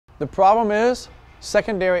The problem is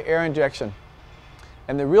secondary air injection.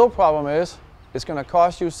 And the real problem is it's going to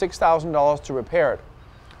cost you $6,000 to repair it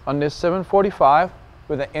on this 745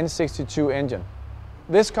 with an N62 engine.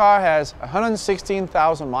 This car has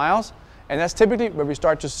 116,000 miles, and that's typically where we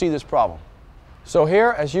start to see this problem. So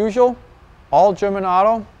here, as usual, all German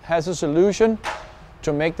Auto has a solution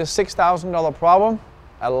to make the $6,000 problem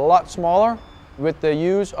a lot smaller with the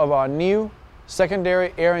use of our new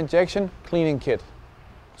secondary air injection cleaning kit.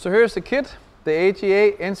 So here's the kit, the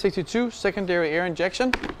AGA N62 secondary air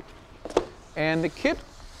injection. And the kit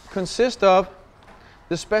consists of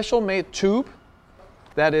the special made tube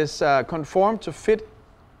that is conformed to fit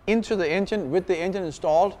into the engine with the engine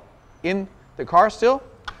installed in the car still,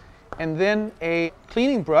 and then a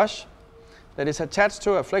cleaning brush that is attached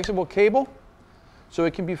to a flexible cable so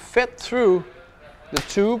it can be fed through the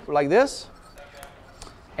tube like this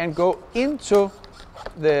and go into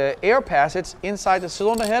the air passage inside the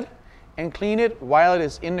cylinder head and clean it while it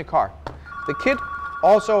is in the car. The kit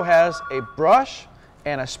also has a brush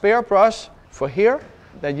and a spare brush for here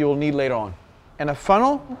that you will need later on, and a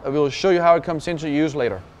funnel. We will show you how it comes into use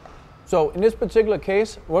later. So in this particular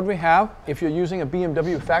case, what we have, if you're using a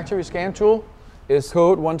BMW factory scan tool, is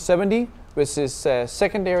code 170, which is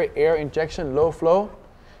secondary air injection low flow.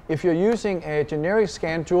 If you're using a generic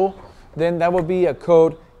scan tool, then that will be a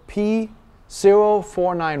code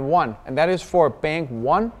P0491, and that is for bank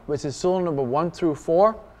 1, which is cylinder number 1 through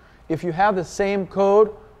 4. If you have the same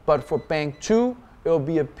code, but for bank 2, it will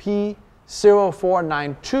be a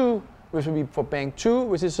P0492, which will be for bank 2,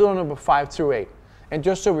 which is cylinder number 5 through 8. And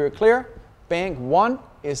just so we're clear, bank 1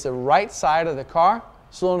 is the right side of the car,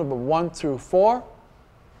 cylinder number 1 through 4.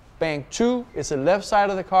 Bank 2 is the left side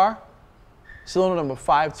of the car, cylinder number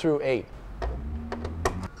 5 through 8.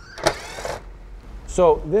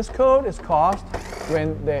 So this code is caused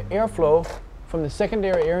when the airflow from the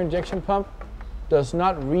secondary air injection pump does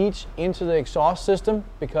not reach into the exhaust system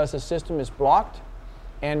because the system is blocked,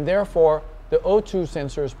 and therefore the O2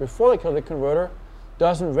 sensors before the catalytic converter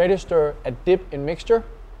doesn't register a dip in mixture,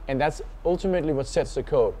 and that's ultimately what sets the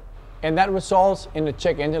code. And that results in the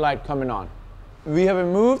check engine light coming on. We have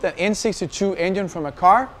removed an N62 engine from a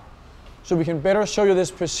car so we can better show you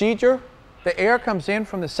this procedure. The air comes in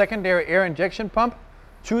from the secondary air injection pump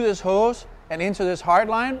to this hose and into this hard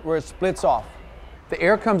line where it splits off. The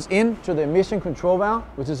air comes into the emission control valve,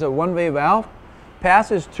 which is a one-way valve,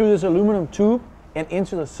 passes through this aluminum tube and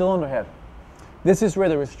into the cylinder head. This is where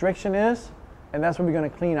the restriction is, and that's what we're going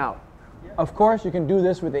to clean out. Of course, you can do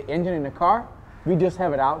this with the engine in the car. We just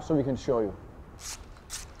have it out so we can show you.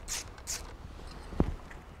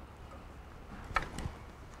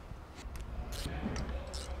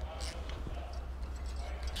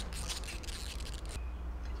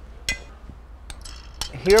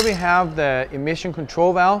 Here we have the emission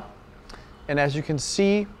control valve, and as you can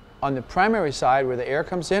see on the primary side where the air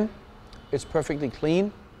comes in, it's perfectly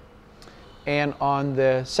clean. And on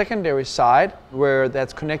the secondary side where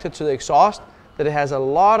that's connected to the exhaust, that it has a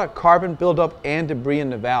lot of carbon buildup and debris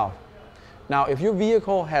in the valve. Now if your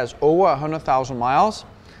vehicle has over 100,000 miles,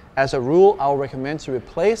 as a rule I'll recommend to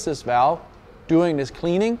replace this valve during this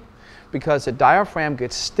cleaning because the diaphragm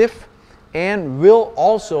gets stiff and will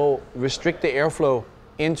also restrict the airflow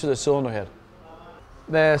into the cylinder head.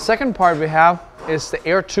 The second part we have is the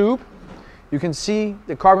air tube. You can see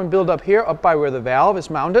the carbon buildup here up by where the valve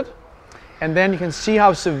is mounted, and then you can see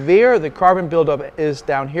how severe the carbon buildup is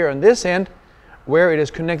down here on this end where it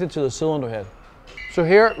is connected to the cylinder head. So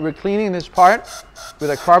here we're cleaning this part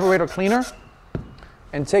with a carburetor cleaner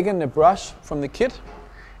and taking the brush from the kit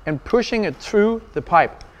and pushing it through the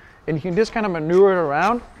pipe, and you can just kind of maneuver it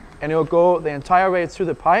around and it will go the entire way through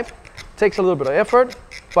the pipe. Takes a little bit of effort,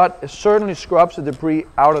 but it certainly scrubs the debris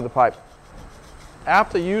out of the pipe.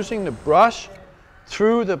 After using the brush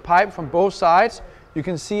through the pipe from both sides, you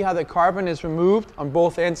can see how the carbon is removed on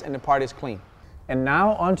both ends and the part is clean. And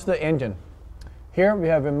now onto the engine. Here we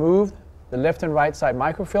have removed the left and right side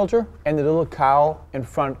microfilter and the little cowl in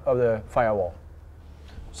front of the firewall.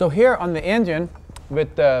 So here on the engine,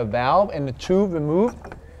 with the valve and the tube removed,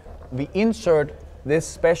 we insert this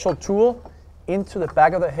special tool into the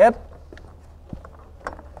back of the head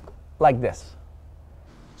like this.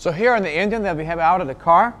 So here on the engine that we have out of the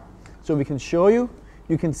car, so we can show you,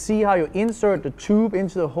 you can see how you insert the tube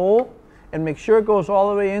into the hole and make sure it goes all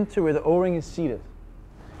the way into where the O-ring is seated.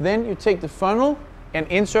 Then you take the funnel and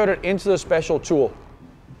insert it into the special tool.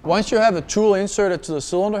 Once you have the tool inserted to the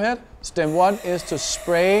cylinder head, step 1 is to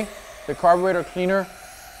spray the carburetor cleaner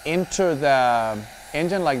into the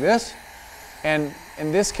engine like this. And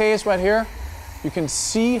in this case right here, you can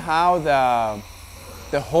see how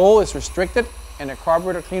the hole is restricted and the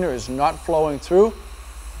carburetor cleaner is not flowing through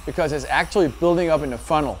because it's actually building up in the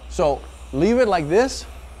funnel. So leave it like this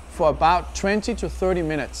for about 20 to 30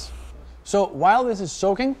 minutes. So while this is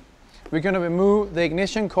soaking, we're going to remove the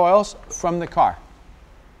ignition coils from the car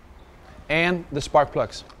and the spark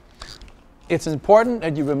plugs. It's important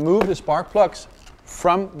that you remove the spark plugs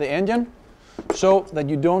from the engine so that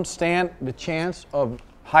you don't stand the chance of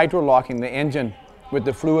hydrolocking the engine with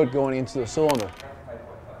the fluid going into the cylinder.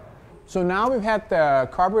 So now we've had the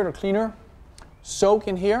carburetor cleaner soak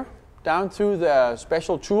in here, down through the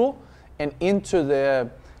special tool and into the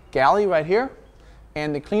galley right here.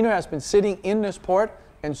 And the cleaner has been sitting in this port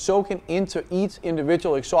and soaking into each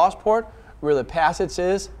individual exhaust port where the passage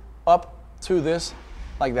is up through this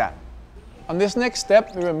like that. On this next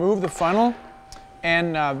step, we remove the funnel,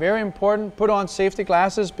 and very important, put on safety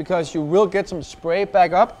glasses because you will get some spray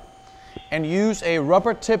back up, and use a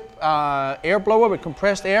rubber tip air blower with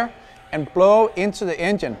compressed air and blow into the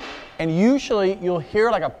engine. And usually you'll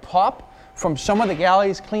hear like a pop from some of the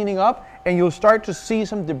galleys cleaning up, and you'll start to see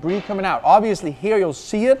some debris coming out. Obviously here you'll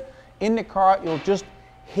see it. In the car you'll just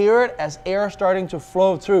hear it as air starting to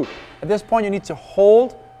flow through. At this point you need to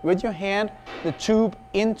hold with your hand the tube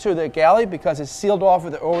into the galley because it's sealed off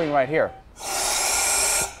with the O-ring right here.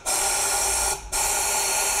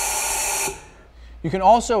 You can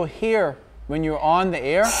also hear when you're on the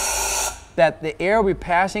air that the air will be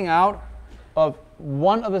passing out of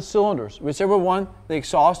one of the cylinders, whichever one the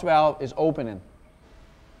exhaust valve is open in.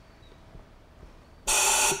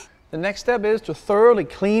 The next step is to thoroughly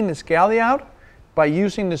clean this galley out by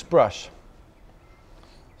using this brush.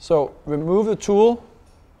 So remove the tool,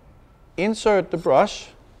 insert the brush,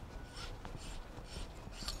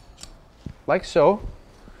 like so,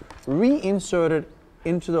 reinsert it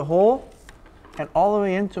into the hole and all the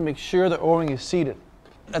way in to make sure the O-ring is seated.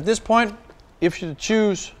 At this point, if you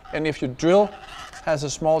choose and if your drill has a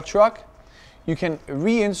small truck, you can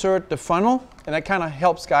reinsert the funnel and that kind of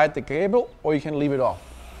helps guide the cable, or you can leave it off.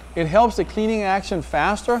 It helps the cleaning action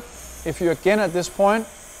faster if you again at this point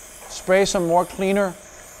spray some more cleaner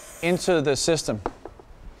into the system.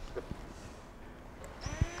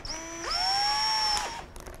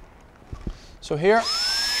 So here,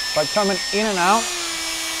 by coming in and out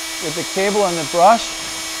with the cable and the brush,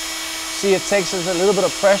 see it takes us a little bit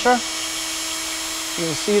of pressure. You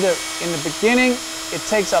can see that in the beginning it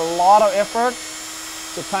takes a lot of effort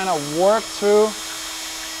to kind of work through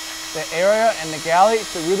the area and the galley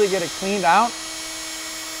to really get it cleaned out.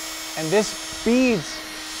 And this feeds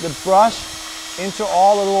the brush into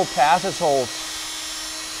all the little passage holes.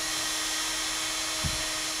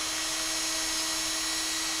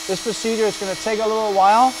 This procedure is going to take a little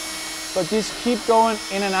while, but just keep going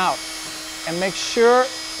in and out. And make sure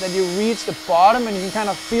that you reach the bottom, and you can kind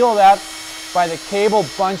of feel that by the cable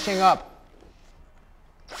bunching up.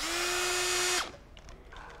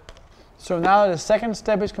 So now that the second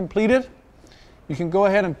step is completed, you can go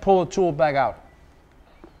ahead and pull the tool back out.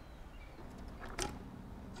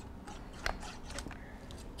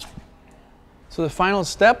 So the final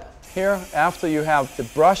step here, after you have the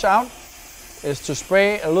brush out, is to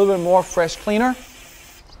spray a little bit more fresh cleaner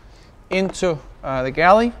into the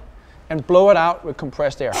galley and blow it out with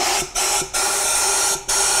compressed air.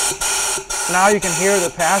 Now you can hear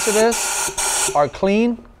the passages are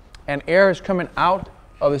clean and air is coming out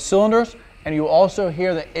of the cylinders, and you also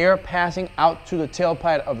hear the air passing out to the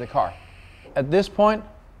tailpipe of the car. At this point,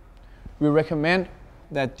 we recommend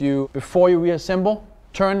that you, before you reassemble,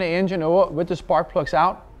 turn the engine over with the spark plugs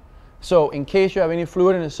out, so in case you have any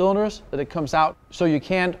fluid in the cylinders, that it comes out so you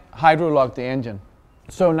can't hydrolock the engine.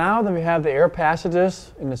 So now that we have the air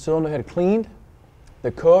passages in the cylinder head cleaned,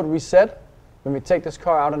 the code reset, when we take this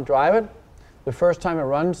car out and drive it, the first time it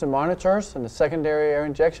runs the monitors and the secondary air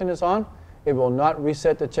injection is on, it will not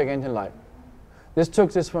reset the check engine light. This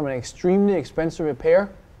took this from an extremely expensive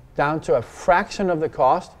repair down to a fraction of the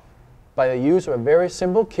cost by the use of a very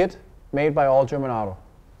simple kit made by All German Auto.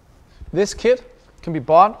 This kit can be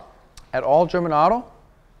bought at All German Auto.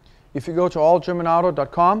 If you go to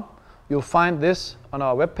allgermanauto.com, you'll find this on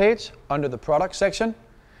our webpage under the product section.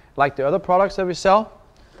 Like the other products that we sell,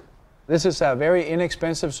 this is a very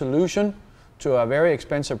inexpensive solution to a very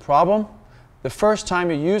expensive problem. The first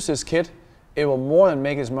time you use this kit, it will more than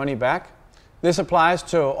make its money back. This applies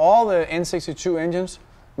to all the N62 engines,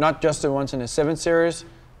 not just the ones in the 7 Series,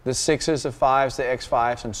 the 6s, the 5s, the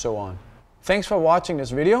X5s, and so on. Thanks for watching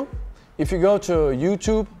this video. If you go to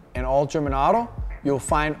YouTube and All German Auto, you'll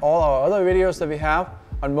find all our other videos that we have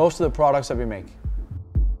on most of the products that we make.